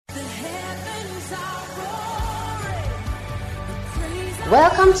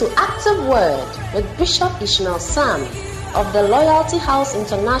Welcome to Active Word with Bishop Ishmael Sam of the Loyalty House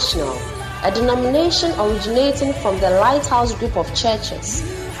International, a denomination originating from the Lighthouse Group of Churches,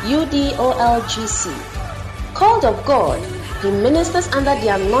 UDOLGC. Called of God, he ministers under the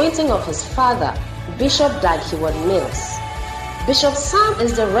anointing of his father, Bishop Dag Heward-Mills. Bishop Sam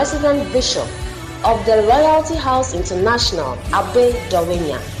is the resident bishop of the Loyalty House International, Abe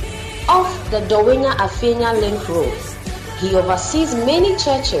Dawenya, off the Dawenya-Afenya Link Road. He oversees many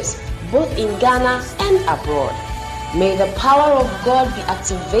churches, both in Ghana and abroad. May the power of God be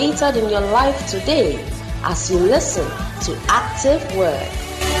activated in your life today as you listen to Active Word.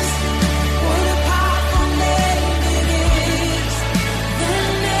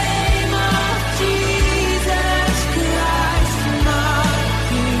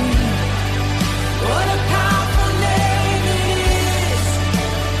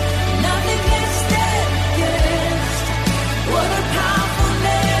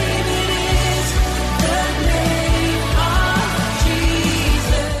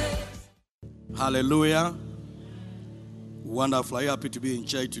 Hallelujah. Wonderful. Are you happy to be in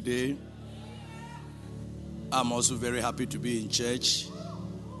church today? I'm also very happy to be in church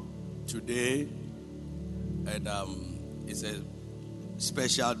today. And it's a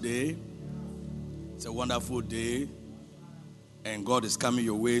special day. It's a wonderful day. And God is coming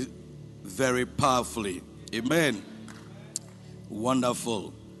your way very powerfully. Amen.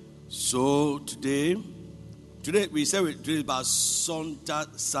 Wonderful. So today we say today is about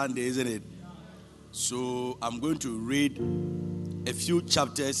Sunday, isn't it? So I'm going to read a few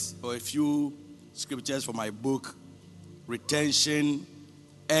chapters or a few scriptures from my book, Retention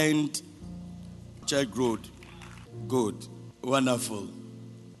and Church Growth. Good. Wonderful.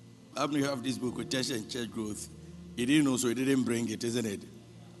 How many have this book, Retention and Church Growth? He didn't know, so he didn't bring it, isn't it?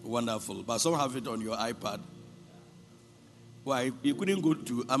 Wonderful. But some have it on your iPad. Why? You couldn't go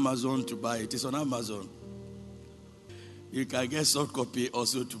to Amazon to buy it. It's on Amazon. You can get soft copy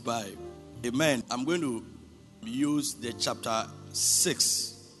also to buy. Amen. I'm going to use the chapter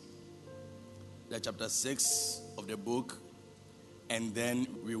 6. The chapter 6 of the book. And then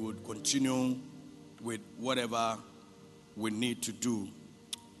we would continue with whatever we need to do.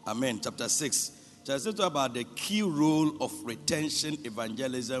 Amen. Chapter 6. Chapter 6 is about the key role of retention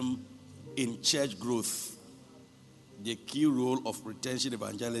evangelism in church growth. The key role of retention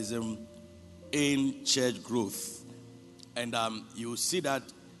evangelism in church growth. And you see that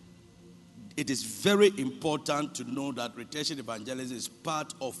it is very important to know that retention evangelism is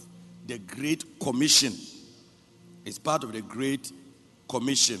part of the Great Commission. It's part of the Great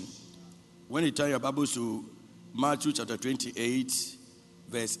Commission. When you turn your Bibles to Matthew chapter 28,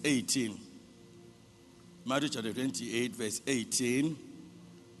 verse 18. Matthew chapter 28, verse 18,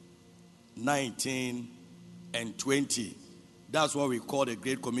 19, and 20. That's what we call the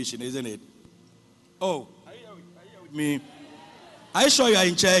Great Commission, isn't it? Oh, are you here with me? Are you sure you are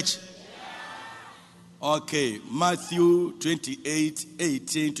in church? Okay, Matthew 28,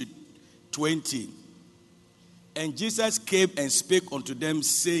 18 to 20. And Jesus came and spake unto them,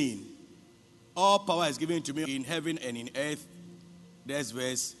 saying, all power is given to me in heaven and in earth. There's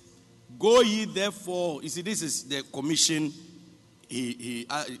verse. Go ye therefore. You see, this is the commission. He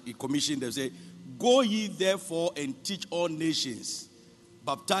commissioned them. Say, go ye therefore and teach all nations,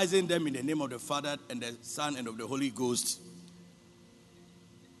 baptizing them in the name of the Father and the Son and of the Holy Ghost,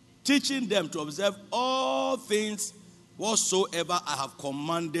 teaching them to observe all things whatsoever I have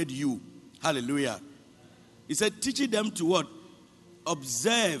commanded you. Hallelujah. He said, teaching them to what?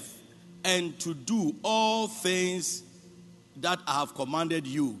 Observe and to do all things that I have commanded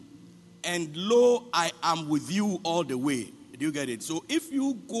you. And lo, I am with you all the way. Do you get it? So if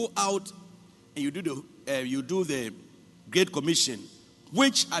you go out and you do the Great Commission,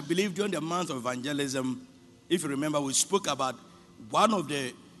 which I believe during the month of evangelism, if you remember, we spoke about one of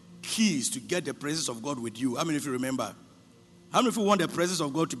the keys to get the presence of God with you. How many of you remember? How many of you want the presence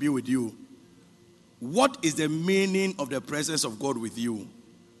of God to be with you? What is the meaning of the presence of God with you?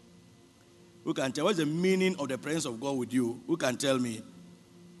 Who can tell? What's the meaning of the presence of God with you? Who can tell me?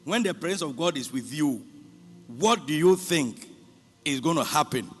 When the presence of God is with you, what do you think is going to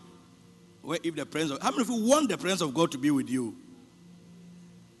happen? If the presence of, how many of you want the presence of God to be with you?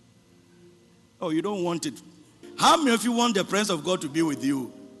 Oh, you don't want it. How many of you want the presence of God to be with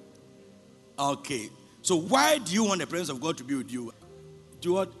you? Okay. So why do you want the presence of God to be with you?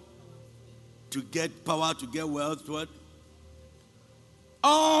 To what? To get power, to get wealth, to what?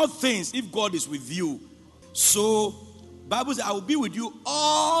 All things, if God is with you. So, Bible says, I will be with you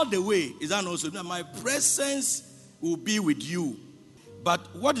all the way. Is that also? My presence will be with you.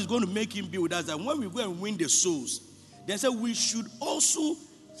 But what is going to make him be with us, that when we go and win the souls, they said we should also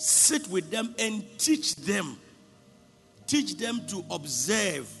sit with them and teach them. Teach them to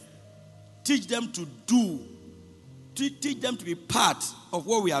observe. Teach them to do. Teach them to be part of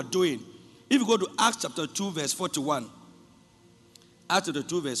what we are doing. If you go to Acts chapter 2 verse 41. Acts chapter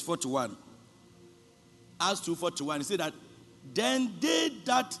 2 verse 41. Acts 2:41. It said that then they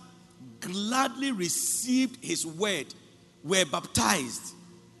that gladly received his word were baptized.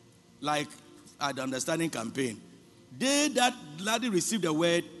 Like at the understanding campaign. They that gladly received the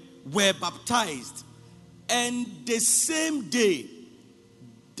word were baptized. And the same day,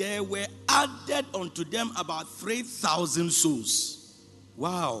 there were added unto them about 3,000 souls.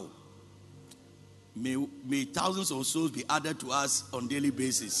 Wow. May thousands of souls be added to us on a daily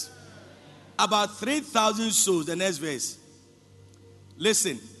basis. About 3,000 souls. The next verse.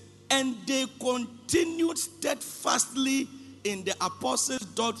 Listen. And they continued steadfastly in the apostles'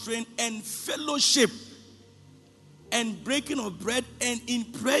 doctrine and fellowship and breaking of bread and in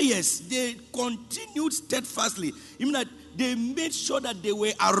prayers. They continued steadfastly. Even that they made sure that they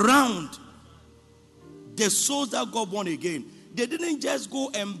were around the souls that got born again. They didn't just go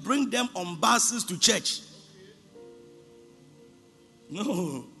and bring them on buses to church.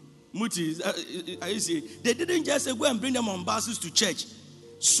 No. Muti, I see. They didn't just say go and bring them on buses to church.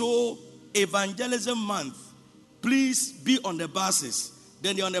 So, evangelism month, please be on the buses.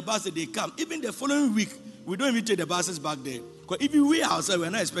 Then they're on the buses, they come. Even the following week, we don't even take the buses back there. Because even we ourselves,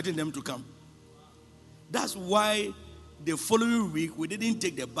 we're not expecting them to come. That's why the following week, we didn't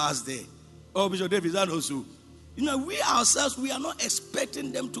take the bus there. Oh, Bishop David, that also. You know, we ourselves, we are not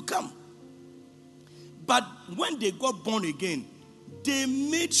expecting them to come. But when they got born again, they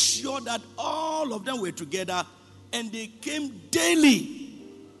made sure that all of them were together and they came daily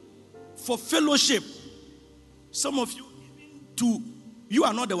for fellowship. Some of you, you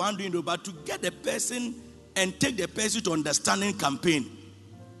are not the one doing it, but to get the person and take the person to understanding campaign,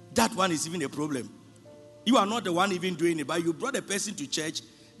 that one is even a problem. You are not the one even doing it, but you brought the person to church.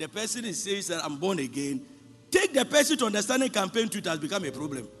 The person is saying that I'm born again. Take the person to understanding campaign too, it has become a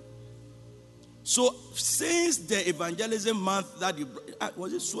problem. So since the evangelism month that you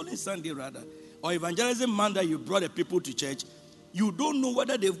was it Swollen Sunday rather, or evangelism month that you brought the people to church, you don't know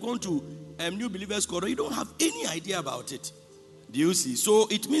whether they've gone to New Believers Corps. You don't have any idea about it. Do you see? So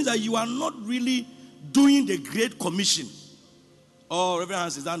it means that you are not really doing the Great Commission. Oh, Reverend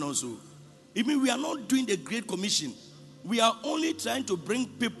Hans, is that not so? It means we are not doing the Great Commission. We are only trying to bring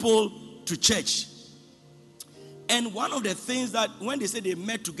people to church. And one of the things that when they said they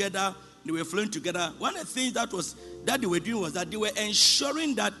met together, they were flowing together, one of the things that they were doing was that they were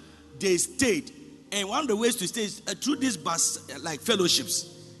ensuring that they stayed. And one of the ways to stay is through these like fellowships,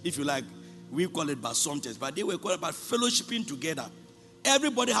 if you like. We call it basontes, but they were called about fellowshipping together.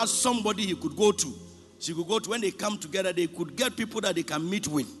 Everybody has somebody he could go to. So you could go to, when they come together, they could get people that they can meet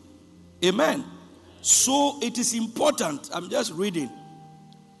with. Amen. So it is important. I'm just reading.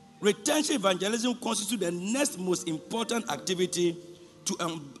 Retention evangelism constitutes the next most important activity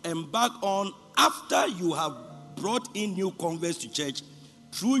to embark on after you have brought in new converts to church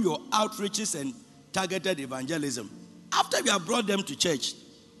through your outreaches and targeted evangelism. After you have brought them to church,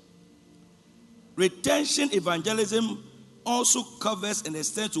 retention evangelism also covers and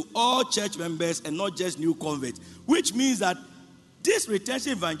extends to all church members and not just new converts, which means that this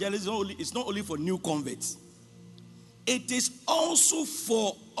retention evangelism is not only for new converts. It is also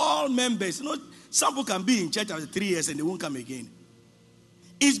for all members. You know, some people can be in church after 3 years and they won't come again.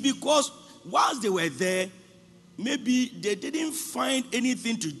 It's because whilst they were there, maybe they didn't find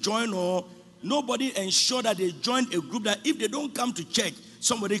anything to join, or nobody ensured that they joined a group that if they don't come to church,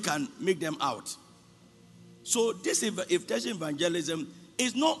 somebody can make them out. So this evangelism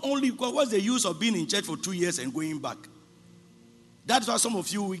is not only because what's the use of being in church for 2 years and going back? That's why some of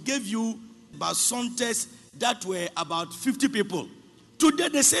you, we gave you basontes that were about 50 people. Today,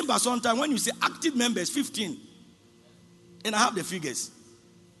 the same basonta, when you say active members, 15. And I have the figures.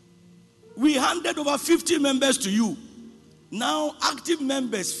 We handed over 50 members to you. Now, active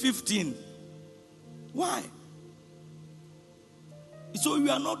members, 15. Why? So we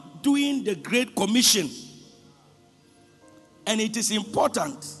are not doing the Great Commission. And it is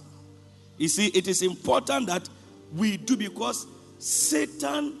important. You see, it is important that we do, because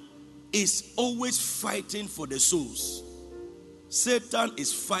Satan is always fighting for the souls. Satan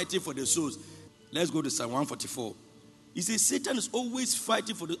is fighting for the souls. Let's go to Psalm 144. You see, Satan is always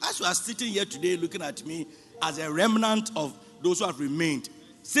fighting for the... As you are sitting here today looking at me as a remnant of those who have remained,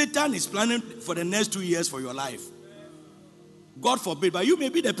 Satan is planning for the next 2 years for your life. God forbid. But you may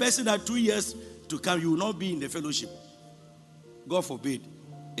be the person that 2 years to come, you will not be in the fellowship. God forbid.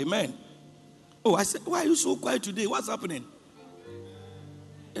 Amen. Oh, I said, why are you so quiet today? What's happening?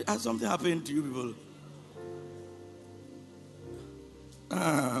 Has something happened to you people?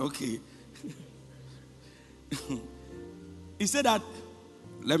 Okay. He said that,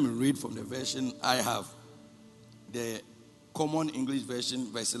 let me read from the version I have. The Common English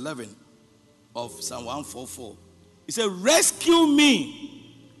Version, verse 11 of Psalm 144. He said, rescue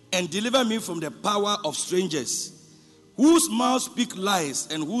me and deliver me from the power of strangers, whose mouth speak lies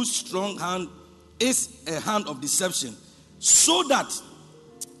and whose strong hand is a hand of deception, so that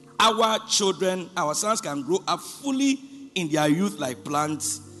our children, our sons can grow up fully in their youth like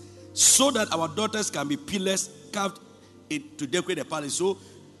plants, so that our daughters can be pillars carved to decorate the palace. So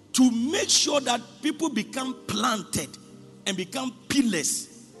to make sure that people become planted and become pillars,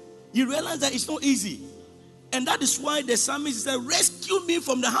 you realize that it's not easy. And that is why the psalmist said, rescue me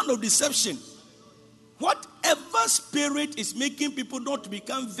from the hand of deception. Whatever spirit is making people not to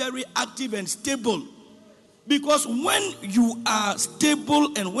become very active and stable. Because when you are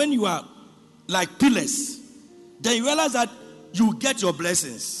stable and when you are like pillars, then you realize that you get your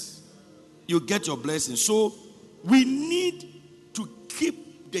blessings. You get your blessings. So we need to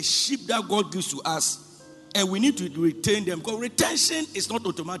keep the sheep that God gives to us, and we need to retain them, because retention is not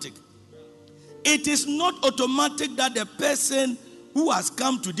automatic. It is not automatic that the person who has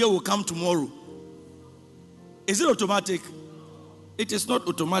come today will come tomorrow. Is it automatic? It is not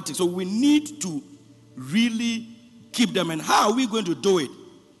automatic. So we need to really keep them. And how are we going to do it?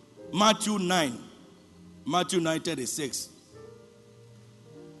 Matthew 9:36.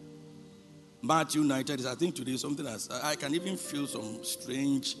 Matthew 9:36. I think today something else. I can even feel some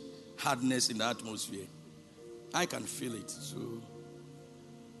strange hardness in the atmosphere. I can feel it. So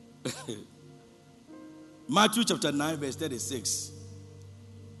Matthew chapter 9 verse 36.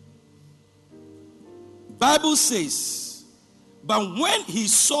 Bible says, but when he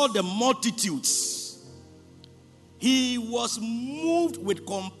saw the multitudes, he was moved with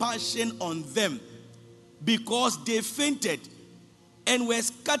compassion on them, because they fainted and were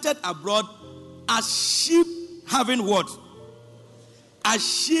scattered abroad as sheep having what? As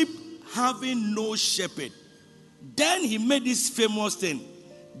sheep having no shepherd. Then he made this famous thing.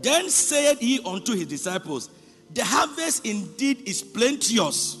 Then said he unto his disciples, the harvest indeed is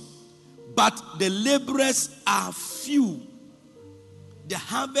plenteous, but the laborers are few. The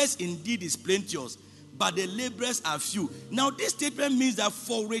harvest indeed is plenteous, but the laborers are few. Now this statement means that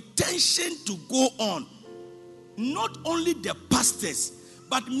for retention to go on, not only the pastors,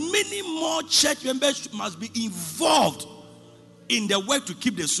 but many more church members must be involved in the work to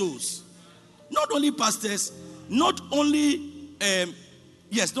keep the souls. Not only pastors, not only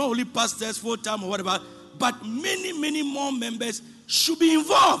pastors full-time or whatever, but many more members should be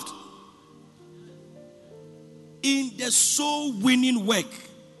involved in the soul winning work.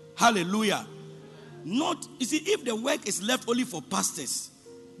 Hallelujah. You see, if the work is left only for pastors,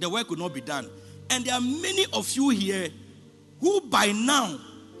 the work will not be done. And there are many of you here who by now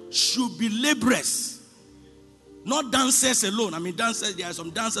should be laborers, not dancers alone. I mean, dancers, there are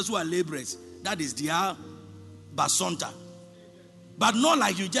some dancers who are laborers. That is their basonta. But not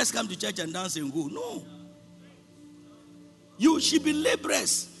like you just come to church and dance and go. No. You should be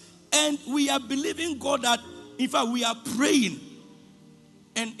laborers. And we are believing God that, in fact, we are praying.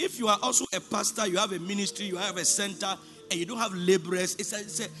 And if you are also a pastor, you have a ministry, you have a center, and you don't have laborers,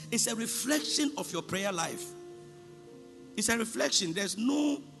 it's a reflection of your prayer life. It's a reflection. There's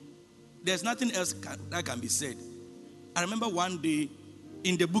nothing else that can be said. I remember one day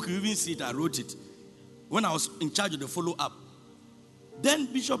in the book, you even see it, I wrote it, when I was in charge of the follow-up.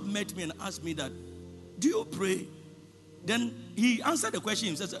 Then Bishop met me and asked me that, do you pray? Then he answered the question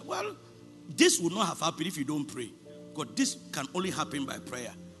himself. Said, well, this would not have happened if you don't pray. Because this can only happen by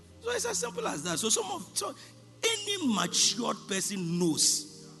prayer. So it's as simple as that. So any matured person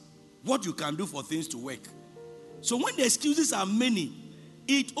knows what you can do for things to work. So when the excuses are many,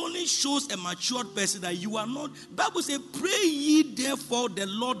 it only shows a matured person that you are not. Bible says, pray ye therefore the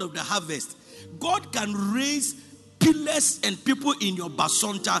Lord of the harvest. God can raise pillars and people in your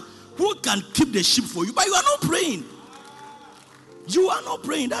basonta who can keep the sheep for you, but you are not praying. You are not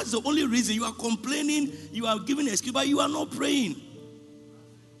praying. That's the only reason. You are complaining, you are giving an excuse, but you are not praying.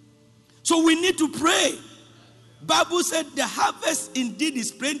 So we need to pray. Bible said the harvest indeed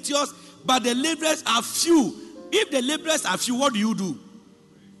is plenteous, but the laborers are few. If the laborers are few, what do you do?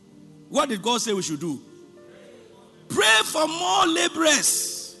 What did God say we should do? Pray for more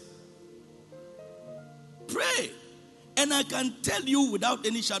laborers. Pray. And I can tell you without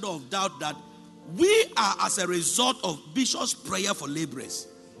any shadow of doubt that we are as a result of Bishop's prayer for laborers.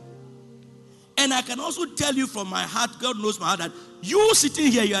 And I can also tell you from my heart, God knows my heart, that you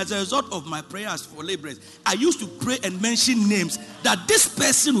sitting here, you as a result of my prayers for laborers. I used to pray and mention names that this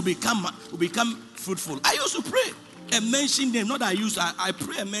person will become fruitful. I used to pray and mention names. Not that I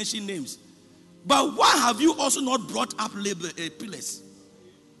pray and mention names. But why have you also not brought up pillars?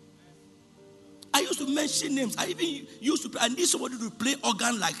 I used to mention names. I even used to pray. I need somebody to play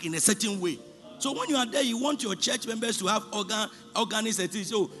organ like in a certain way. So when you are there, you want your church members to have organists.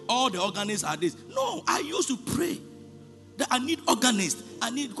 So all the organists are this. No, I used to pray that I need organists.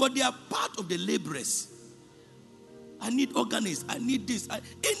 Because they are part of the laborers. I need organists. I need this.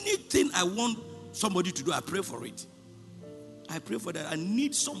 Anything I want somebody to do, I pray for it. I pray for that. I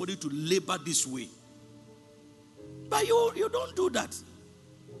need somebody to labor this way. But you don't do that.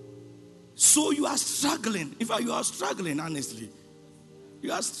 So you are struggling. In fact, you are struggling, honestly.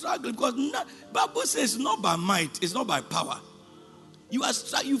 You are struggling because Bible says it's not by might, it's not by power. You are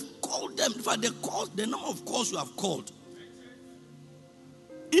you've called them. In fact, the number of calls you have called.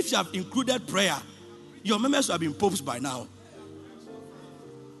 If you have included prayer, your members would have been popes by now.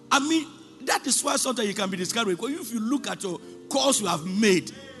 I mean, that is why sometimes you can be discouraged. Because if you look at your calls you have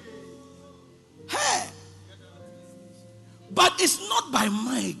made, hey, but it's not by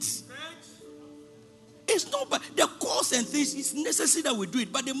might. It's not by the cause and things. It's necessary that we do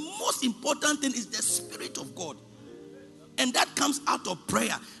it. But the most important thing is the Spirit of God. And that comes out of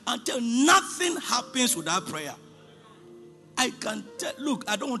prayer. Until nothing happens without prayer. I can tell, look,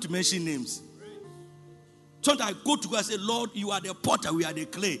 I don't want to mention names. Sometimes I go to God and say, Lord, you are the potter, we are the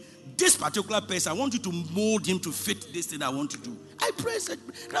clay. This particular person, I want you to mold him to fit this thing I want to do. I pray.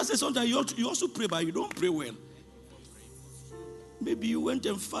 I say sometimes you also pray, but you don't pray well. Maybe you went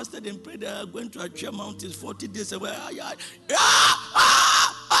and fasted and prayed, going to Achia Mountains 40 days away.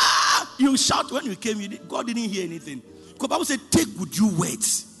 You shout when you came, God didn't hear anything. Because the Bible said, take good you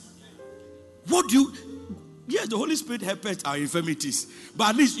words. What do you... Yes, the Holy Spirit helps our infirmities. But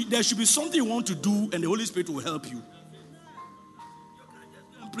at least there should be something you want to do and the Holy Spirit will help you.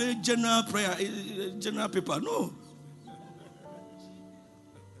 Pray general prayer, general paper. No.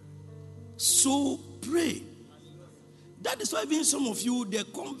 So pray. That is why even some of you, the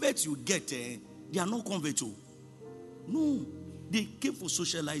converts you get, they are not converts. No. They came for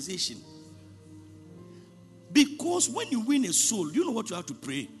socialization. Because when you win a soul, you know what you have to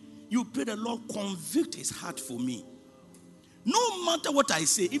pray? You pray the Lord convict his heart for me. No matter what I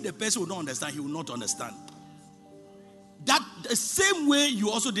say, if the person will not understand, he will not understand. That the same way you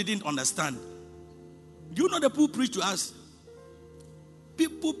also didn't understand. You know the people preach to us.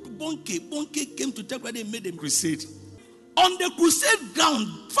 People, Bonke came to take where they made a crusade. On the crusade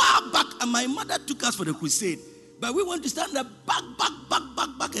ground, far back, and my mother took us for the crusade. But we went to stand there back,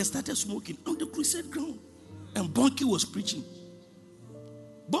 and started smoking on the crusade ground. And Bonke was preaching.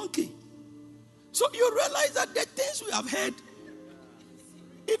 Bonke. So you realize that the things we have heard,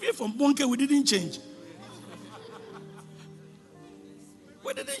 even from Bonke, we didn't change.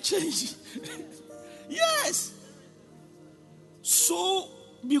 We didn't change. Yes. So,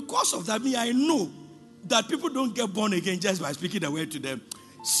 because of that, I know that people don't get born again just by speaking the word to them.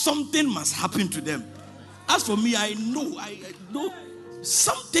 Something must happen to them. As for me, I know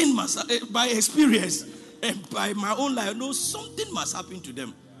something must, by experience and by my own life, I know something must happen to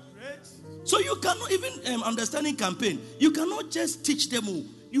them. So you cannot even understanding campaign. You cannot just teach them.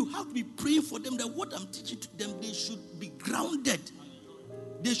 You have to be praying for them that what I'm teaching to them, they should be grounded.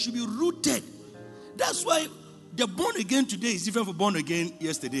 They should be rooted. That's why the born again today is different from born again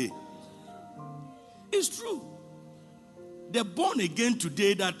yesterday. It's true. The born again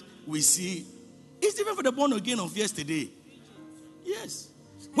today that we see is different from the born again of yesterday. Yes.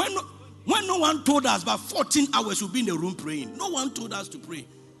 When no one told us about 14 hours we'll be in the room praying. No one told us to pray.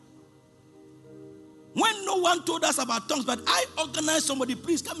 When no one told us about tongues, but I organized somebody,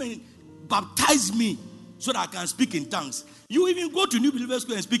 please come and baptize me so that I can speak in tongues. You even go to New Believers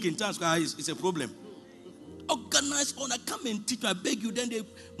School and speak in tongues, guys, it's a problem. Organize honor, come and teach, I beg you. Then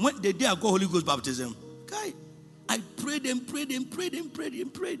when the day I got Holy Ghost baptism, guy, I prayed and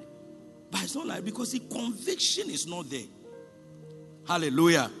prayed. But it's not like, because the conviction is not there.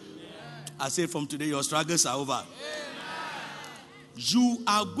 Hallelujah. I say from today, your struggles are over. You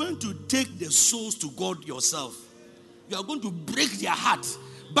are going to take the souls to God yourself. You are going to break their heart.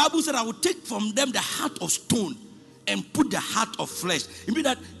 Bible said, I will take from them the heart of stone and put the heart of flesh. It means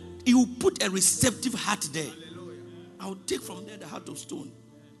that he will put a receptive heart there. I will take from there the heart of stone.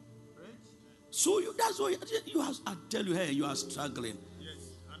 So that's why I tell you, hey, you are struggling.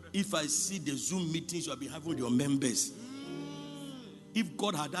 If I see the Zoom meetings you have been having with your members, if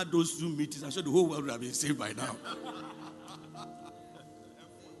God had had those Zoom meetings, I'm sure the whole world would have been saved by now.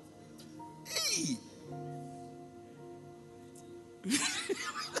 Hey.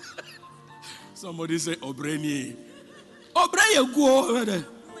 Somebody say Obreni. Obreye go.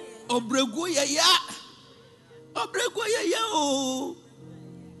 Obrego ya. Obrego ya oh.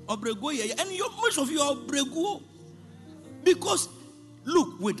 Obrego ya. And most of you are obrego. Because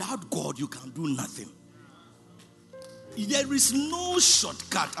look, without God you can do nothing. There is no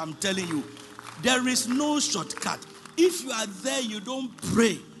shortcut, I'm telling you. There is no shortcut. If you are there, you don't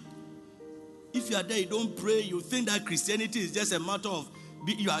pray. If you are there, you don't pray. You think that Christianity is just a matter of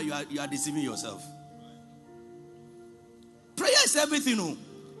you are deceiving yourself. Prayer is everything. No?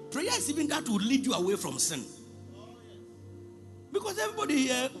 Prayer is even that will lead you away from sin. Because everybody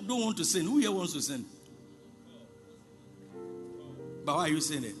here don't want to sin. Who here wants to sin? But why are you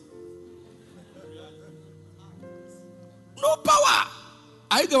saying it? No power.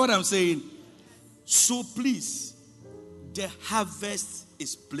 I get what I'm saying. So please, the harvest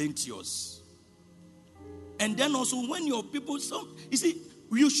is plenteous. And then also when your people, you see,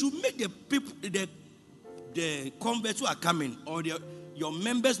 you should make the people, the converts who are coming, or your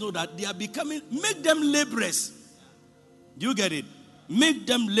members know that they are becoming, make them laborers. Do you get it? Make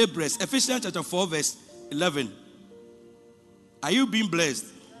them laborers. Ephesians chapter 4 verse 11. Are you being blessed?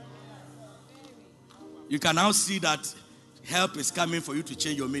 You can now see that help is coming for you to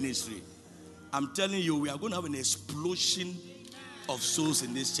change your ministry. I'm telling you, we are going to have an explosion of souls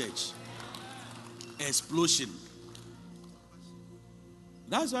in this church. Explosion.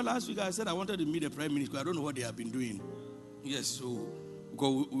 That's why last week I said I wanted to meet the Prime Minister. I don't know what they have been doing. Yes, so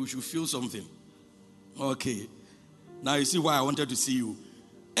we should feel something. Okay. Now you see why I wanted to see you.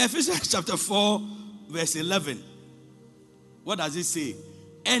 Ephesians chapter 4 verse 11. What does it say?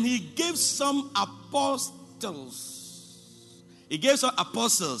 And he gave some apostles. He gave some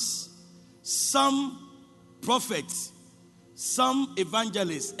apostles, some prophets, some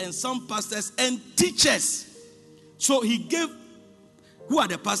evangelists, and some pastors and teachers. So he gave, who are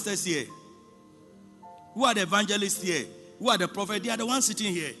the pastors here? Who are the evangelists here? Who are the prophets? They are the ones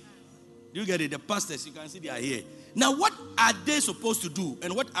sitting here. Do you get it? The pastors, you can see they are here. Now what are they supposed to do?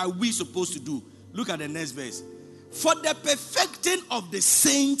 And what are we supposed to do? Look at the next verse. For the perfecting of the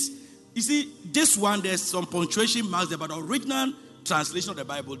saints. You see, this one, there's some punctuation marks there, but the original translation of the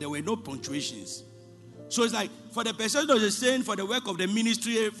Bible, there were no punctuations. So it's like, for the perfecting of the saints, for the work of the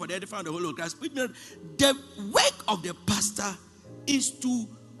ministry, for the edifying of the whole of Christ. The work of the pastor is to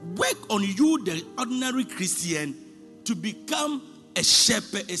work on you, the ordinary Christian, to become a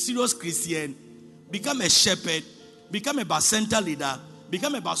shepherd, a serious Christian, become a shepherd, become a bacenta leader,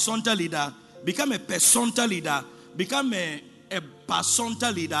 become a basonta leader, become a pesonta leader, become a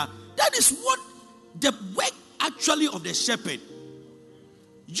basonta leader. That is what the work actually of the shepherd.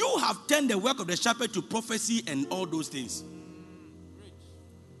 You have turned the work of the shepherd to prophecy and all those things.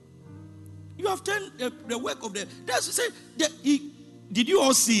 You have turned the work of the. That's to say, did you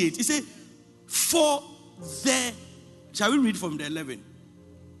all see it? He said, for the. Shall we read from the 11?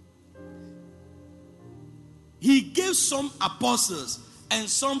 He gave some apostles and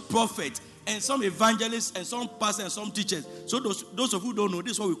some prophets and some evangelists and some pastors and some teachers. So those of you who don't know,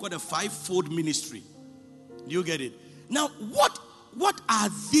 this is what we call the fivefold ministry. Do you get it? Now, what are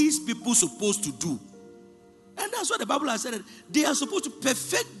these people supposed to do? And that's what the Bible has said. That they are supposed to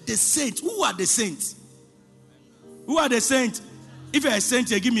perfect the saints. Who are the saints? Who are the saints? If you're a saint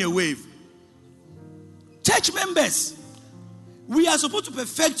here, give me a wave. Church members. We are supposed to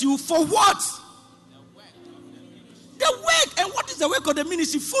perfect you for what? The work. And what is the work of the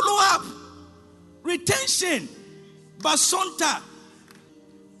ministry? Follow up. Retention. Basonta.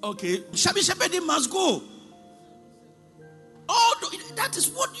 Okay. Shabby shepherding must go. That is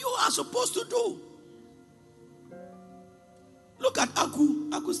what you are supposed to do. Look at Aku.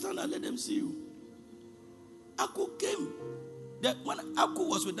 Aku, stand and let them see you. Aku came. When Aku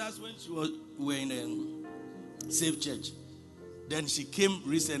was with us when we were in Safe Church. Then she came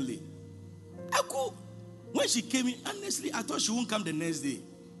recently. Aku, when she came in, honestly, I thought she wouldn't come the next day.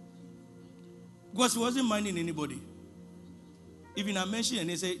 Because she wasn't minding anybody. Even I mentioned and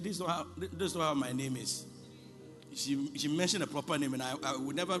they say, this is not how my name is. She mentioned a proper name and I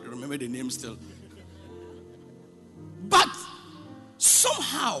would never remember the name still. But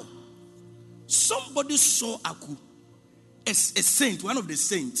somehow, somebody saw Aku. A saint, one of the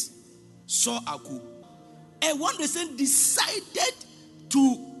saints, saw Aku. And one of the saints decided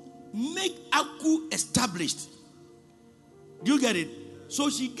to make Aku established. Do you get it? So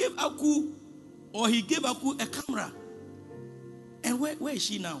she gave Aku, or he gave Aku a camera. And where is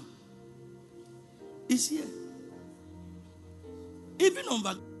she now? Is here. Even on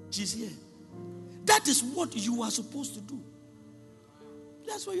vacation, she's here. That is what you are supposed to do.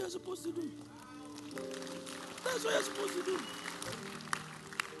 That's what you are supposed to do. That's what you're supposed to do.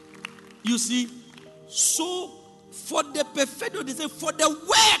 You see, so for the perfection, they say for the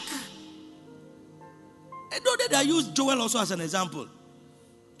work. And don't they use Joel also as an example?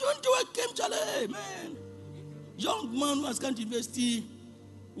 Don't Joel came, Charlie, man. Young man who has gone to university.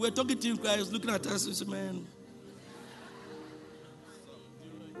 We were talking to him, guys, looking at us, and said, man.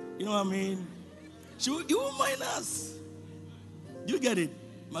 You know what I mean? You won't mind us. Do you get it?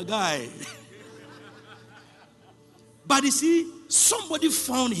 My guy. But you see, somebody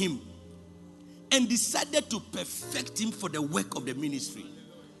found him and decided to perfect him for the work of the ministry.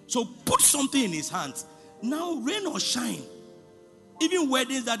 So put something in his hands. Now, rain or shine, even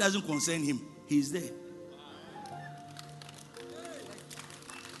weddings that doesn't concern him, he's there.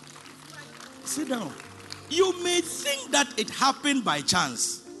 Sit down. You may think that it happened by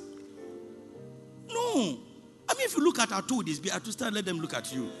chance. No. I mean, if you look at our two, this be to start, let them look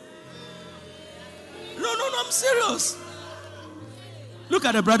at you. No, I'm serious. Look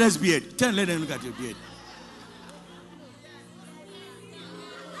at the brother's beard. Let them look at your beard.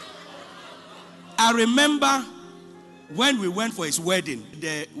 I remember when we went for his wedding,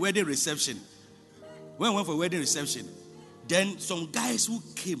 the wedding reception. When we went for wedding reception, then some guys who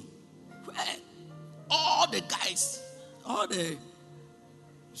came, all the guys,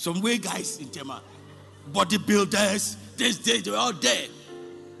 some way guys in Tema, bodybuilders, they were all there.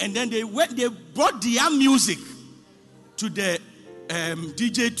 And then they brought their music to the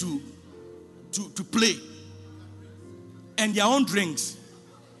DJ to play. And their own drinks.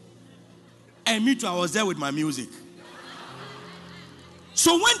 And me too, I was there with my music.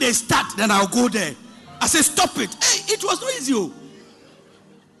 So when they start, then I'll go there. I say, stop it. Hey, it was not easy.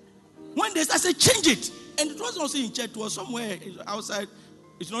 When they start, I say, change it. And it wasn't also in church, it was somewhere outside.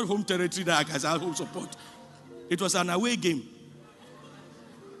 It's not home territory that I can have home support. It was an away game.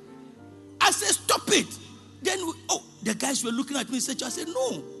 I said, stop it. Then, the guys were looking at me and said, I said,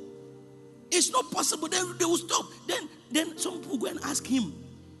 no. It's not possible. Then they will stop. Then some people go and ask him.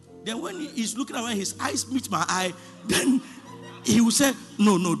 Then when he's looking at me, his eyes meet my eye, then he will say,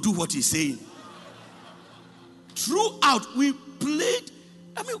 no, do what he's saying. Throughout, we played.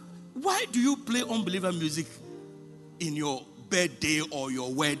 I mean, why do you play unbeliever music in your birthday or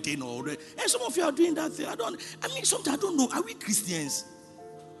your wedding? And some of you are doing that thing. Sometimes I don't know. Are we Christians?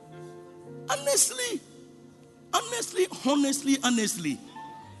 Honestly,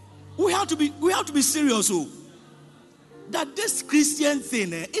 we have to be serious. That this Christian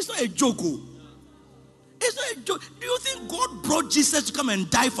thing, it's not a joke. It's not a joke. Do you think God brought Jesus to come and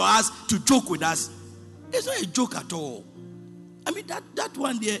die for us to joke with us? It's not a joke at all. I mean, that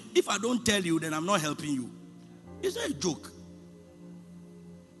one there, if I don't tell you, then I'm not helping you. It's not a joke.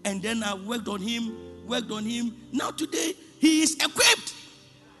 And then I worked on him. Now today, he is equipped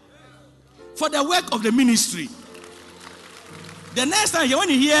for the work of the ministry. The next time when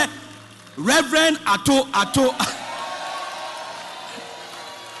you hear Reverend Ato,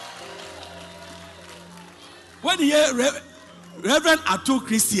 when you hear Reverend Ato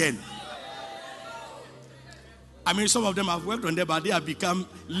Christian, I mean, some of them have worked on them, but they have become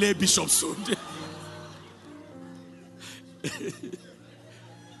lay bishops soon.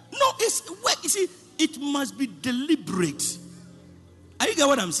 No, it's work. You see, it must be deliberate. Are you get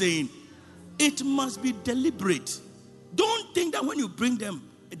what I'm saying? It must be deliberate. Don't think that when you bring them,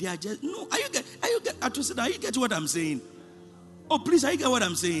 they are just no. Are you get what I'm saying? Oh, please, are you get what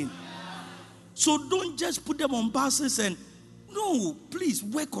I'm saying? So don't just put them on buses and no, please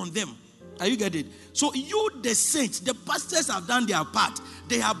work on them. Are you get it? So you, the saints, the pastors have done their part.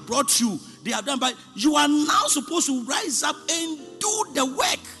 They have brought you. They have done, but you are now supposed to rise up and do the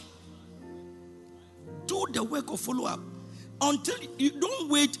work. Do the work of follow-up. Until you don't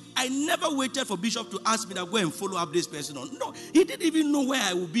wait. I never waited for Bishop to ask me to go and follow up this person. No, he didn't even know where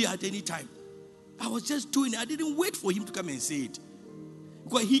I would be at any time. I was just doing it. I didn't wait for him to come and say it.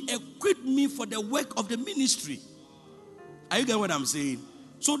 Because he equipped me for the work of the ministry. Are you getting what I'm saying?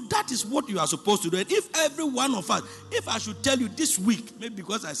 So that is what you are supposed to do. And if every one of us, if I should tell you this week, maybe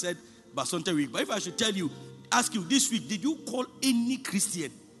because I said Basonte week, but if I should ask you this week, did you call any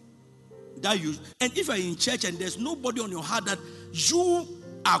Christian that you, and if you're in church and there's nobody on your heart that you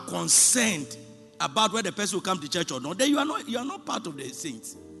are concerned about whether the person will come to church or not, then you are not part of the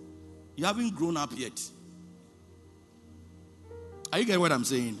saints. You haven't grown up yet. Are you getting what I'm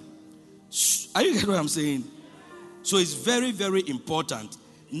saying? Are you getting what I'm saying? So it's very, very important.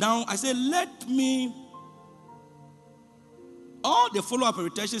 Now, I say, all the follow-up and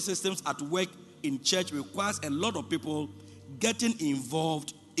retention systems at work in church requires a lot of people getting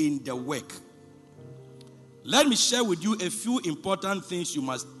involved in the work. Let me share with you a few important things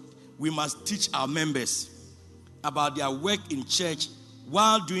we must teach our members about their work in church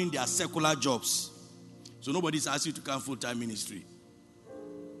while doing their secular jobs. So nobody's asking you to come full-time ministry.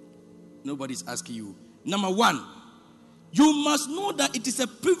 Nobody's asking you. Number one, you must know that it is a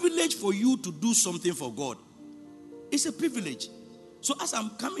privilege for you to do something for God. It's a privilege. So as I'm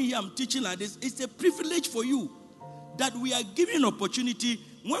coming here, I'm teaching like this. It's a privilege for you that we are giving an opportunity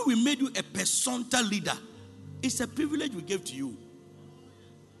when we made you a personal leader. It's a privilege we gave to you.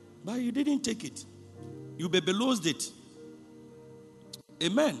 But you didn't take it. You bebelozed it.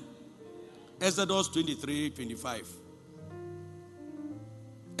 Amen. Exodus 23:25.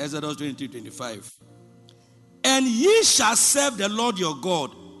 Exodus 23:25. And ye shall serve the Lord your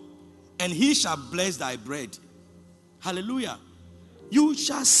God, and he shall bless thy bread. Hallelujah. You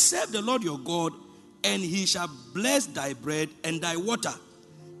shall serve the Lord your God, and he shall bless thy bread and thy water.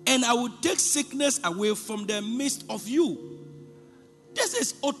 And I will take sickness away from the midst of you. This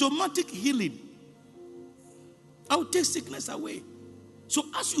is automatic healing. I will take sickness away. So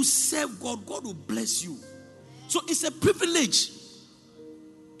as you serve God, God will bless you. So it's a privilege.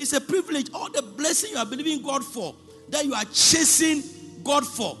 It's a privilege. All the blessing you are believing God for, that you are chasing God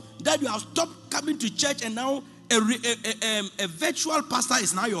for, that you have stopped coming to church and now a virtual pastor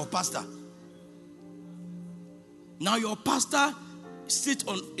is now your pastor. Now your pastor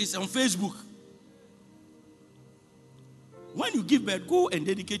is on Facebook. When you give birth, go and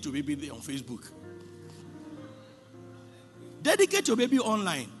dedicate your baby there on Facebook. Dedicate your baby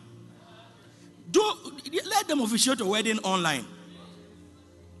online. Let them officiate your wedding online.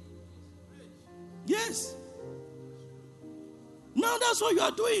 Yes. Now that's what you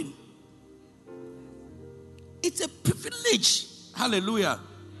are doing. It's a privilege, hallelujah,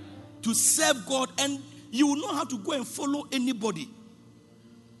 to serve God, and you will not have to go and follow anybody.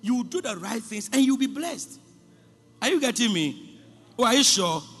 You will do the right things and you'll be blessed. Are you getting me? Oh, are you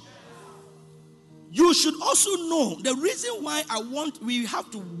sure? You should also know the reason why we have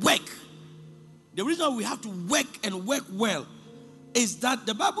to work. The reason why we have to work and work well is that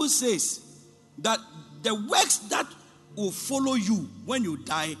the Bible says that the works that will follow you when you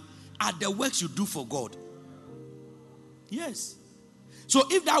die are the works you do for God. Yes. So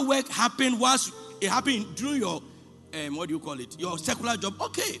if that work happened during your your secular job,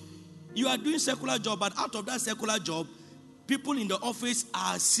 okay. You are doing secular job, but out of that secular job, people in the office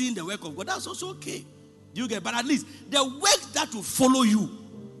are seeing the work of God. That's also okay. You get, but at least the work that will follow you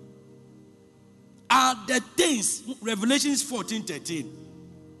are the things. Revelations 14:13.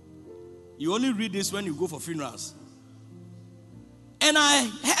 You only read this when you go for funerals. And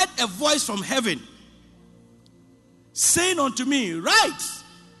I heard a voice from heaven saying unto me, write,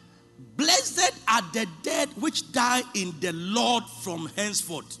 blessed are the dead which die in the Lord from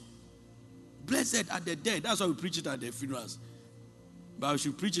henceforth. Blessed are the dead. That's why we preach it at the funerals. But we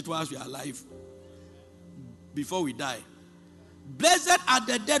should preach it whilst we are alive, before we die. Blessed are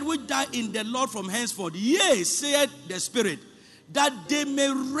the dead which die in the Lord from henceforth. Yea, saith the Spirit, that they may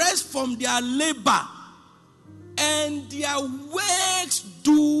rest from their labor, and their works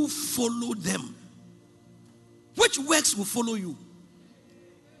do follow them. Which works will follow you?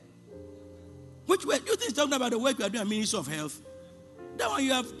 Which work? You think he's talking about the work you are doing at Ministry of Health? That one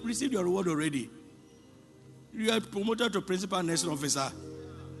you have received your reward already. You are promoted to principal nursing officer.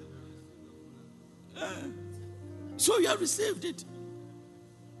 So you have received it.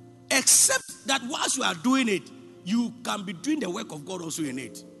 Except that whilst you are doing it, you can be doing the work of God also in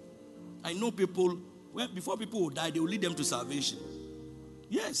it. I know people, before people will die, they will lead them to salvation.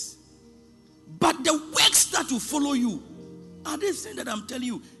 Yes. But the works that will follow you are these things that I'm telling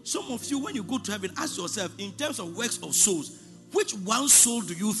you. Some of you, when you go to heaven, ask yourself, in terms of works of souls, which one soul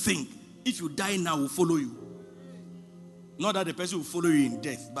do you think, if you die now, will follow you? Not that the person will follow you in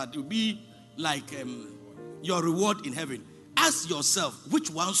death, but it will be like your reward in heaven. Ask yourself, which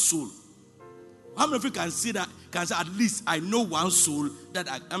one soul? How many of you can say at least I know one soul that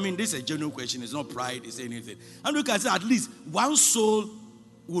I mean, this is a general question. It's not pride, it's anything. How many of you can say at least one soul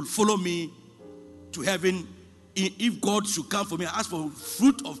will follow me to heaven if God should come for me and ask for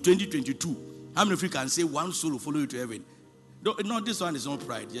fruit of 2022? How many of you can say one soul will follow you to heaven? No, this one is not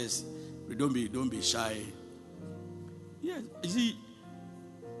pride. Yes, don't be shy. Yes,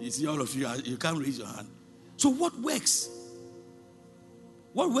 you see, all of you, you can't raise your hand. So what works?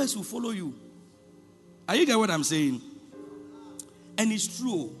 What works will follow you? Are you getting what I'm saying? And it's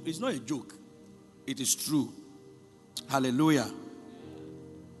true. It's not a joke. It is true. Hallelujah.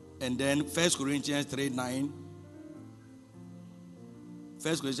 And then 1 Corinthians 3:9.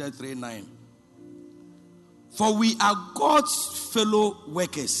 1 Corinthians 3:9. For we are God's fellow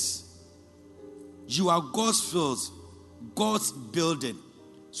workers. You are God's fields, God's building.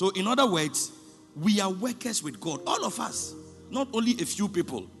 So in other words, we are workers with God. All of us. Not only a few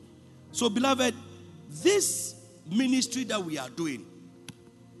people. So beloved, this ministry that we are doing,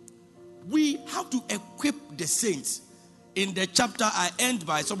 we have to equip the saints. In the chapter, I end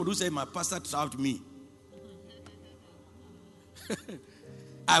by somebody who said, my pastor trapped me.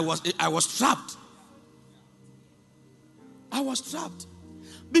 I was trapped. I was trapped.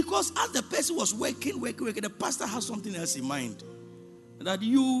 Because as the person was working, the pastor has something else in mind. That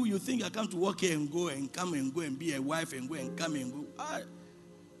you think I come to work here and go and come and go and be a wife and go and come and go.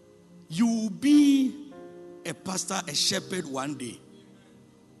 You will be a pastor, a shepherd one day.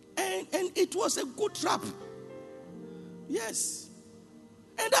 And it was a good trap. Yes.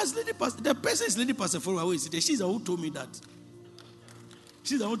 And that's Lady Pastor. The person is Lady Pastor for away. She's the one who told me that.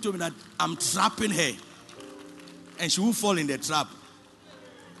 She's the one who told me that I'm trapping her. And she won't fall in the trap.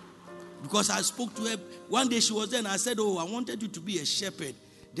 Because I spoke to her. One day she was there and I said, I wanted you to be a shepherd.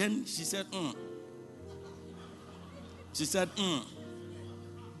 Then she said, She said,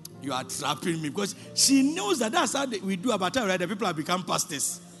 you are trapping me. Because she knows that's how we do about time, right? The people have become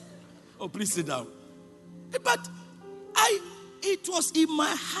pastors. Oh, please sit down. But it was in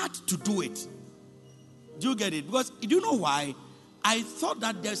my heart to do it. Do you get it? Because do you know why? I thought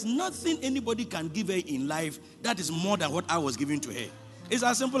that there's nothing anybody can give her in life that is more than what I was giving to her. It's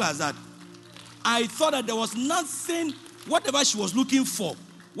as simple as that. I thought that there was nothing, whatever she was looking for,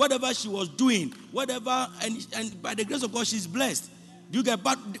 whatever she was doing, whatever, and by the grace of God, she's blessed. Do you get?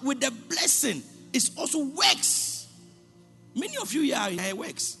 But with the blessing, it also works. Many of you here are her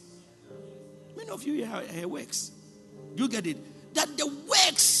works. Many of you here are her works. Do you get it? That the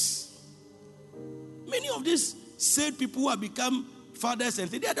works. Many of these said people who have become fathers and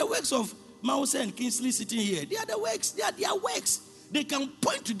things, they are the works of Mause and Kingsley sitting here. They are the works. They are their works. They can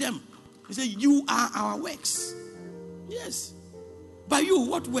point to them. They say, you are our works. Yes. By you,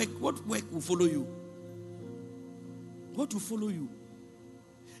 what work will follow you? What will follow you?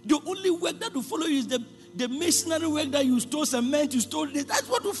 The only work that will follow you is the masonry work that you stole cement, you stole this. That's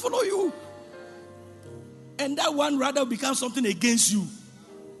what will follow you. And that one rather becomes something against you.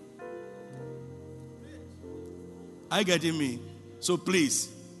 Are you getting me? So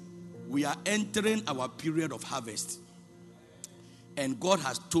please, we are entering our period of harvest. And God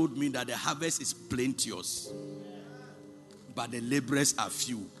has told me that the harvest is plenteous, but the laborers are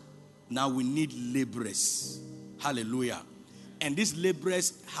few. Now we need laborers. Hallelujah. And these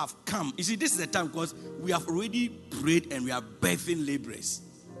laborers have come. You see, this is the time because we have already prayed and we are birthing laborers.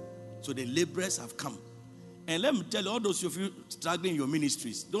 So the laborers have come. And let me tell you, all those of you struggling in your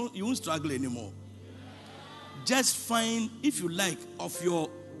ministries, you won't struggle anymore. Just find, if you like, of your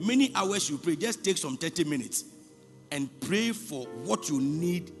many hours you pray, just take some 30 minutes and pray for what you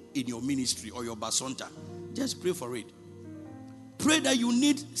need in your ministry or your basonta. Just pray for it. Pray that you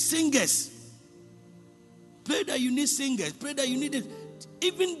need singers. Pray that you need singers. Pray that you need it.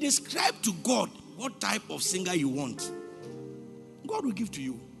 Even describe to God what type of singer you want. God will give to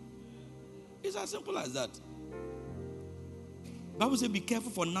you. It's as simple as that. Bible says, be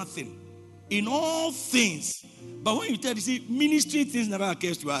careful for nothing. In all things. But when you tell, you see, ministry things never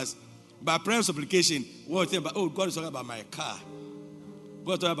occurs to us. By prayer and supplication, what think about? Oh, God is talking about my car.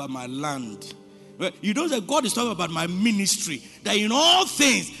 God is talking about my land. You don't say God is talking about my ministry. That in all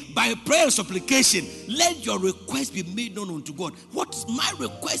things, by prayer and supplication, let your request be made known unto God. What is my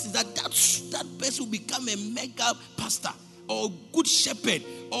request is that person will become a mega pastor or good shepherd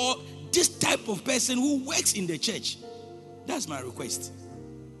or this type of person who works in the church. That's my request.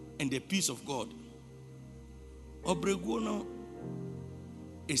 And the peace of God. Obregono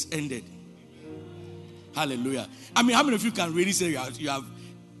is ended. Hallelujah. I mean, how many of you can really say you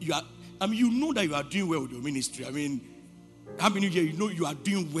have I mean, you know that you are doing well with your ministry. I mean, how many of you know you are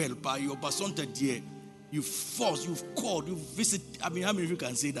doing well by your basonta dear? You've forced, you've called, you've visited. I mean, how many of you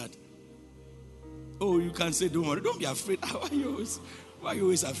can say that? Oh, you can say, don't worry, don't be afraid. Why are you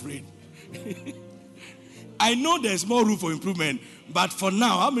always afraid? I know there's more room for improvement, but for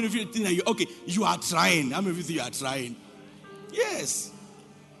now, how many of you think that you are trying? How many of you think you are trying? Yes,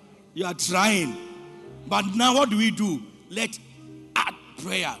 you are trying. But now what do? Let's add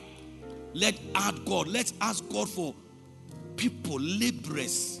prayer. Let's add God. Let's ask God for people,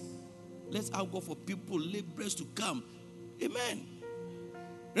 laborers. Let's ask God for people, laborers to come. Amen.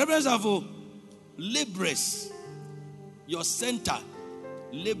 Reverends are for laborers. Your center,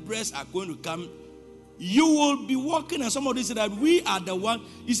 laborers are going to come. You will be walking, and somebody said that we are the one.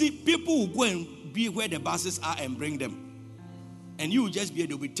 You see, people will go and be where the buses are and bring them. And you will just be,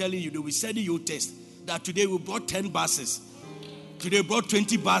 they'll be telling you, they'll be sending you tests that today we brought 10 buses. Today we brought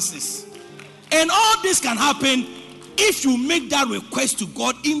 20 buses. And all this can happen if you make that request to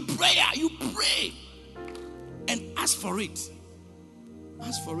God in prayer, you pray and ask for it.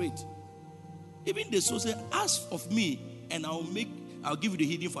 Ask for it. Even the soul said, ask of me and I'll give you the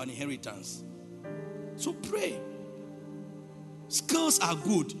hidden for an inheritance. So pray. Skills are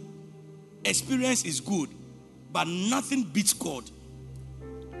good. Experience is good. But nothing beats God.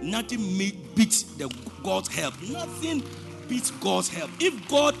 Nothing beats God's help. Nothing beats God's help. If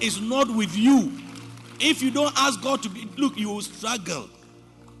God is not with you, if you don't ask God to be, look, you will struggle.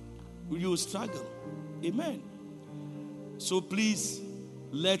 You will struggle. Amen. So please,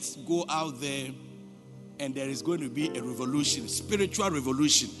 let's go out there, and there is going to be a revolution, spiritual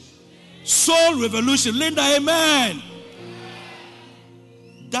revolution, soul revolution. Linda, amen.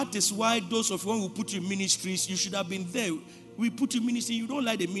 That is why those of you who put you in ministries, you should have been there. We put you in ministry, you don't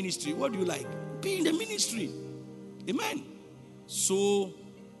like the ministry. What do you like? Be in the ministry. Amen. So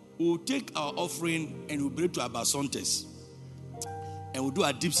we'll take our offering and we'll bring it to our Basontes. And we'll do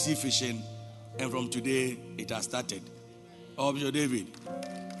a deep sea fishing. And from today, it has started. Oh, Bishop David,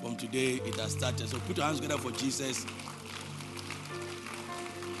 from today, it has started. So put your hands together for Jesus.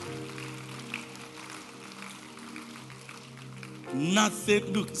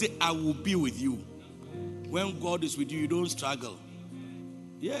 Nothing. Look, say, I will be with you. When God is with you, you don't struggle.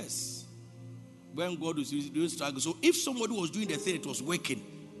 Yes. When God is with you, you don't struggle. So if somebody was doing the thing, it was working,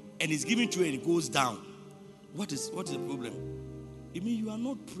 and it's giving to you and it goes down, what is the problem? It means you are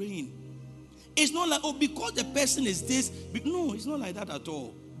not praying. It's not like, oh, because the person is this. No, it's not like that at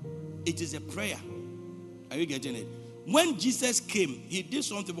all. It is a prayer. Are you getting it? When Jesus came, he did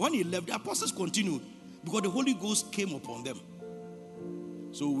something. When he left, the apostles continued because the Holy Ghost came upon them.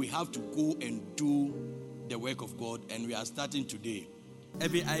 So we have to go and do the work of God, and we are starting today.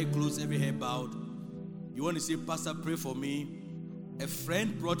 Every eye closed, every head bowed. You want to say, Pastor, pray for me. A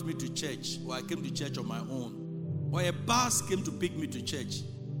friend brought me to church, or I came to church on my own, or a bus came to pick me to church.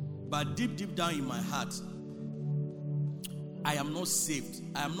 But deep down in my heart, I am not saved.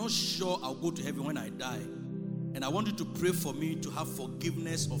 I am not sure I'll go to heaven when I die. And I want you to pray for me to have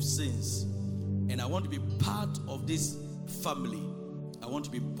forgiveness of sins. And I want to be part of this family. I want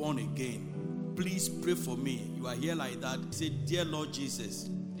to be born again. Please pray for me. You are here like that. Say, Dear Lord Jesus.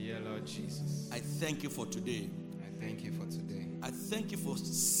 Dear Lord Jesus. I thank you for today. I thank you for today. I thank you for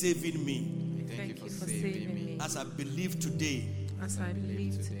saving me. Thank you for saving me. As I believe today. As I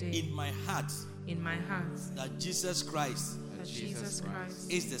believe today. In my heart. In my heart. That Jesus Christ. That Jesus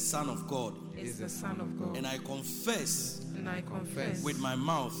Christ is the Son of God. Is the Son of God. And I confess. And I confess. With my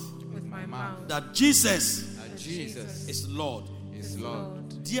mouth. With my mouth. That Jesus. That Jesus is Lord. Is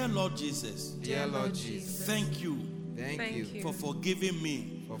Lord. Dear Lord Jesus. Dear Lord Jesus. Thank you. Thank you for forgiving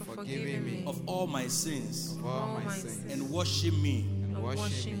me. For forgiving me of all my sins. Of all my sins. And washing me. And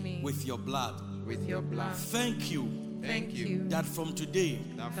washing me with your blood. With your blood. Thank you. Thank you. That from today.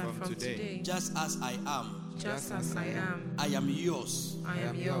 That from today. Just as I am. Just as I am. I am yours. I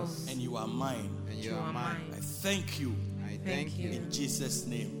am yours. And you are mine. And you are mine. I thank you. I thank you. In Jesus'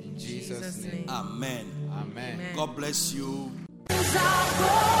 name. In Jesus' name. Amen. Amen. God bless you.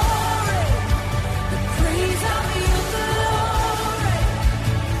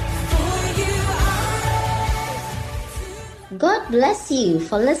 God bless you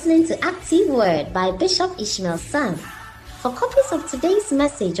for listening to Active Word by Bishop Ishmael Sam. For copies of today's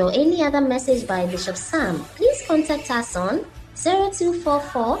message or any other message by Bishop Sam, please contact us on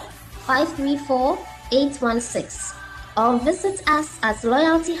 0244 534 816 or visit us at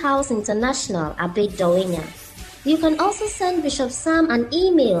Loyalty House International, Abed Dawenya. You can also send Bishop Sam an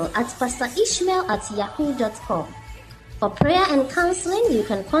email at pastorishmael@yahoo.com. For prayer and counseling, you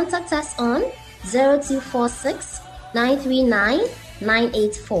can contact us on 0246 939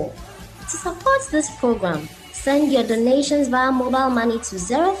 984. To support this program, send your donations via mobile money to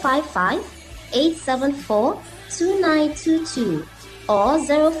 055 874 2922 or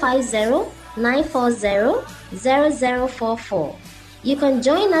 050 940 0044. You can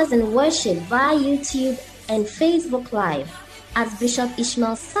join us in worship via YouTube and Facebook Live at Bishop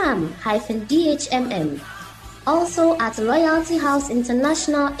Ishmael Sam -DHMM. Also at Loyalty House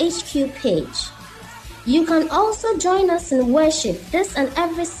International HQ page. You can also join us in worship this and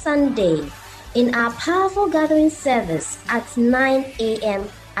every Sunday in our powerful gathering service at 9 a.m.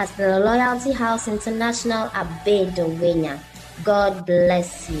 at the Loyalty House International Abed Dawenya. God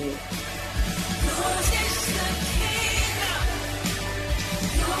bless you.